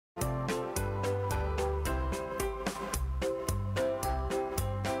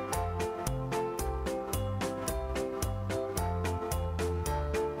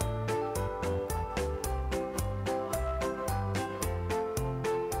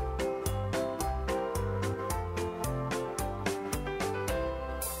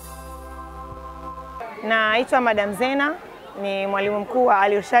Naitwa Madam Zena, ni mwalimu mkuu wa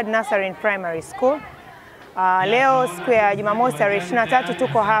Rishaad Nursery Primary School. Leo siku ya Jumamosi tarehe 23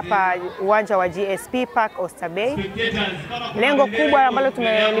 tuko hapa uwanja wa GSP Park Oysterbay. Lengo kubwa ambalo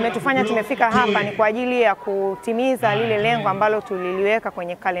limetufanya tumefika hapa ni kwa ajili ya kutimiza lile lengo ambalo tuliliweka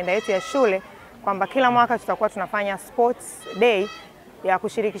kwenye kalenda yetu ya shule kwamba kila mwaka tutakuwa tunafanya sports day ya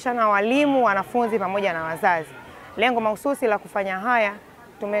kushirikishana walimu, wanafunzi pamoja na wazazi. Lengo mahususi la kufanya haya,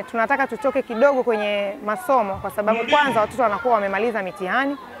 tunataka tutoke kidogo kwenye masomo kwa sababu kwanza watoto wanakuwa wamemaliza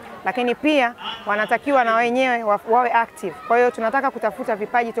mitihani, lakini pia wanatakiwa na wenyewe wawe active. Kwa hiyo tunataka kutafuta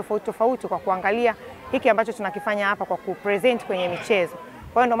vipaji tofauti tofauti kwa kuangalia hiki ambacho tunakifanya hapa kwa kupresent kwenye michezo.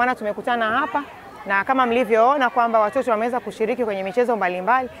 Kwa hiyo ndio maana tumekutana hapa, na kama mlivyoona kwamba watoto wameweza kushiriki kwenye michezo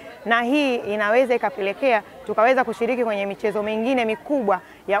mbalimbali, na hii inaweza ikapelekea tukaweza kushiriki kwenye michezo mingine mikubwa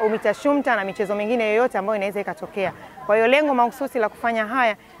ya UMITASHUMTA na michezo mingine yoyote ambayo inaweza ikatokea. Kwa hiyo lengo mahususi la kufanya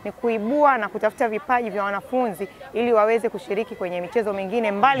haya ni kuibua na kutafuta vipaji vya wanafunzi ili waweze kushiriki kwenye michezo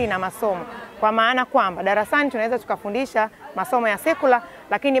mingine mbali na masomo. Kwa maana kwamba darasani tunaweza tukafundisha masomo ya sekula,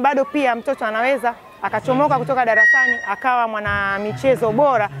 lakini bado pia mtoto anaweza akachomoka kutoka darasani akawa mwana michezo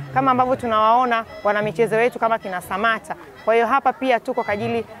bora kama ambavyo tunawaona wana michezo wetu kama kina Samata. Kwa hiyo hapa pia tuko kwa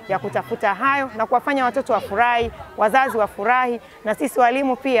ajili ya kutafuta hayo na kuwafanya watoto wafurahi, wazazi wafurahi, na sisi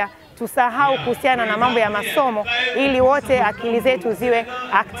walimu pia tusahau kuhusiana na mambo ya masomo ili wote akili zetu ziwe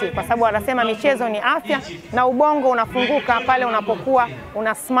active, kwa sababu wanasema michezo ni afya na ubongo unafunguka pale unapokuwa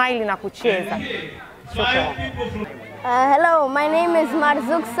una smile na kucheza. Hello, my name is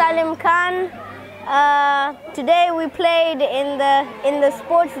Marzouk Salim Khan. Today we played in the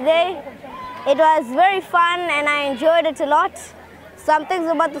sports day. It was very fun and I enjoyed it a lot. Some things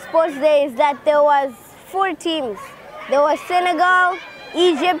about the sports day is that there was 4 teams. There was Senegal,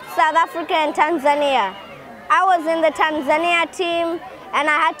 Egypt, South Africa and Tanzania. I was in the Tanzania team and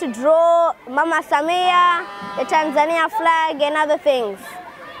I had to draw Mama Samia, the Tanzania flag and other things.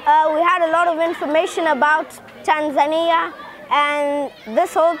 We had a lot of information about Tanzania, and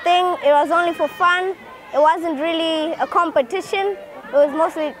this whole thing, it was only for fun. It wasn't really a competition. It was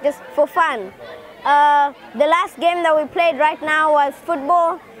mostly just for fun. The last game that we played right now was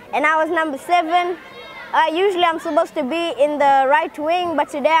football, and I was number 7. Usually I'm supposed to be in the right wing, but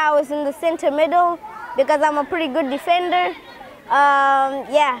today I was in the center middle because I'm a pretty good defender.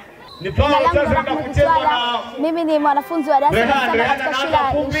 Yeah. Mimi ni mwanafunzi wa darasa la 7 katika shule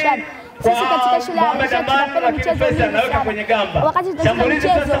ya Rishaad. Sisi katika shule ya Rishaad tunapenda michezo mingi sana. Wakati tunacheza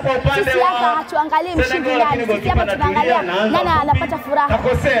michezo, sisi hapa hatuangalii mshindi nani, sisi hapa tunaangalia nani anapata furaha.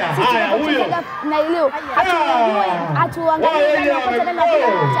 Sisi tunacheza na ile hatuangalii nani anapata nani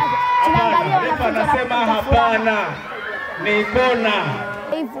anapata. Tunaangalia wanafunzi wanapata furaha. Ni kona.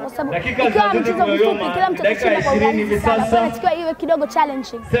 Hivyo sababu ikiwa mchezo mfupi kila mtu anacheza kwa urahisi sana, kwa hiyo iwe kidogo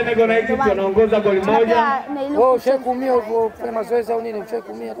challenging. Senegal na Egypt wanaongoza goli moja. Wewe ushakumia kufanya mazoezi au nini?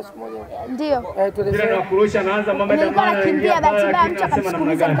 Ushakumia hata siku moja? Ndio. Mpira na kurusha anaanza Mohamed Amani anaingia baada mtu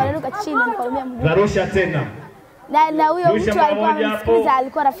akasukumiza nikaruka chini nikalumia mguu. Narusha tena. Na huyo mtu alikuwa amesikiza,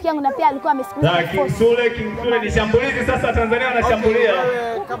 alikuwa rafiki yangu na pia alikuwa amesikiza. Shule ni shambulizi sasa, Tanzania wanashambulia.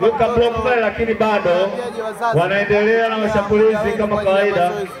 Luka block pale lakini bado wanaendelea na mashambulizi kama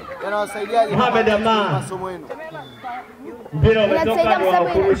kawaida. Mohamed Amani. Mpira umetoka ni wa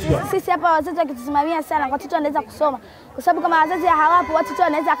kurushwa. Sisi hapa wazazi wakitusimamia sana, watoto wanaweza kusoma. Kwa sababu kama wazazi hawapo, watoto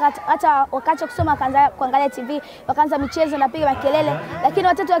wanaweza hata wakati kusoma wakaanza kuangalia TV, wakaanza michezo na piga makelele. Lakini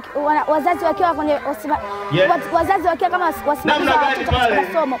watoto wazazi wakiwa kwenye wazazi wakiwa kama wasimamizi wa watoto katika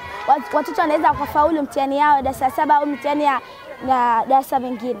masomo, watoto wanaweza kufaulu mtihani yao darasa 7 au mtihani ya darasa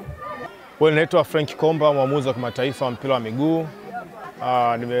mengine. Naitwa Frank Komba, mwamuzi wa kimataifa wa mpira wa miguu.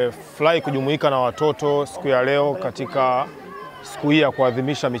 Nimefurahi kujumuika na watoto siku ya leo katika siku hii ya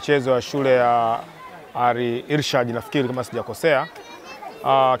kuadhimisha michezo ya shule ya Rishaad, nafikiri kama sijakosea.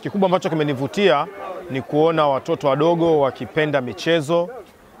 Kikubwa ambacho kimenivutia ni kuona watoto wadogo wakipenda michezo,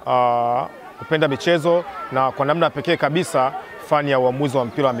 na kwa namna pekee kabisa fani ya uamuzi wa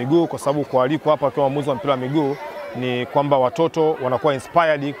mpira wa miguu, kwa sababu kwa waliko hapa kwa uamuzi wa mpira wa miguu ni kwamba watoto wanakuwa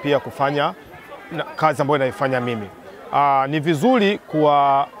inspired pia kufanya kazi ambayo naifanya mimi. Ni vizuri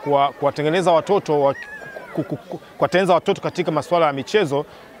kuwatengeneza watoto watoto katika masuala ya michezo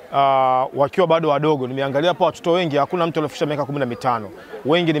wakiwa bado wadogo. Nimeangalia hapa watoto wengi, hakuna mtu aliyefikisha miaka 15.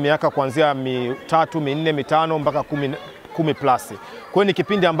 Wengi ni miaka kuanzia 3, 4, 5 mpaka 10 plus. Kwa hiyo ni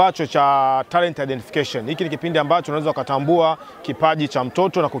kipindi ambacho cha talent identification. Hiki ni kipindi ambacho unaweza kutambua kipaji cha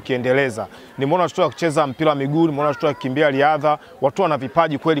mtoto na kukiendeleza. Nimeona watoto wakicheza mpira wa miguu, nimeona watoto wakikimbia riadha, watu wana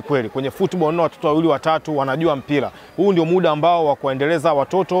vipaji kweli kweli. Kwenye football unaona watoto wawili watatu wanajua mpira. Huu ndio muda ambao wa kuendeleza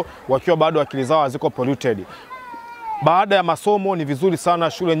watoto wakiwa bado akili zao haziko polluted. baada ya masomo ni vizuri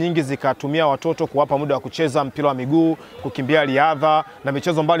sana shule nyingi zikatumia watoto kuwapa muda wa kucheza mpira wa miguu, kukimbia riadha na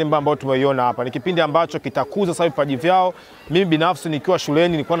michezo mbalimbali ambayo tumeiona hapa. Ni kipindi ambacho kitakuza sasa vipaji vyao. Mimi binafsi nikiwa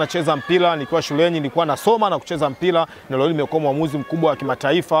shuleni nilikuwa nacheza mpira, nikiwa shuleni nilikuwa nasoma na kucheza mpira, na leo nimekuwa mwamuzi mkubwa wa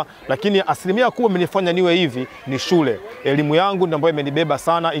kimataifa, lakini asilimia kubwa imenifanya niwe hivi ni shule. Elimu yangu ndio ambayo imenibeba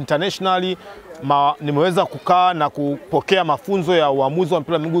sana internationally. Nimeweza kukaa na kupokea mafunzo ya uamuzi wa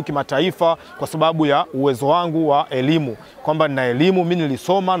mpira wa miguu kimataifa kwa sababu ya uwezo wangu wa elimu, kwamba nina elimu, mimi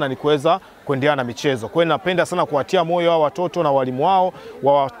nilisoma na nikuweza kuendelea na michezo. Kwa hiyo napenda sana kuwatia moyo hao watoto na walimu wao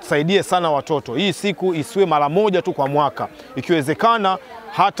wawasaidie sana watoto. Hii siku isiwe mara moja tu kwa mwaka. Ikiwezekana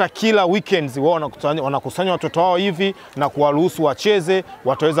hata kila weekends wao wanakusanya watoto wao hivi na kuwaruhusu wacheze,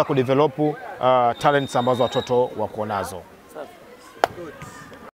 wataweza kudevelop talents ambazo watoto wako nazo.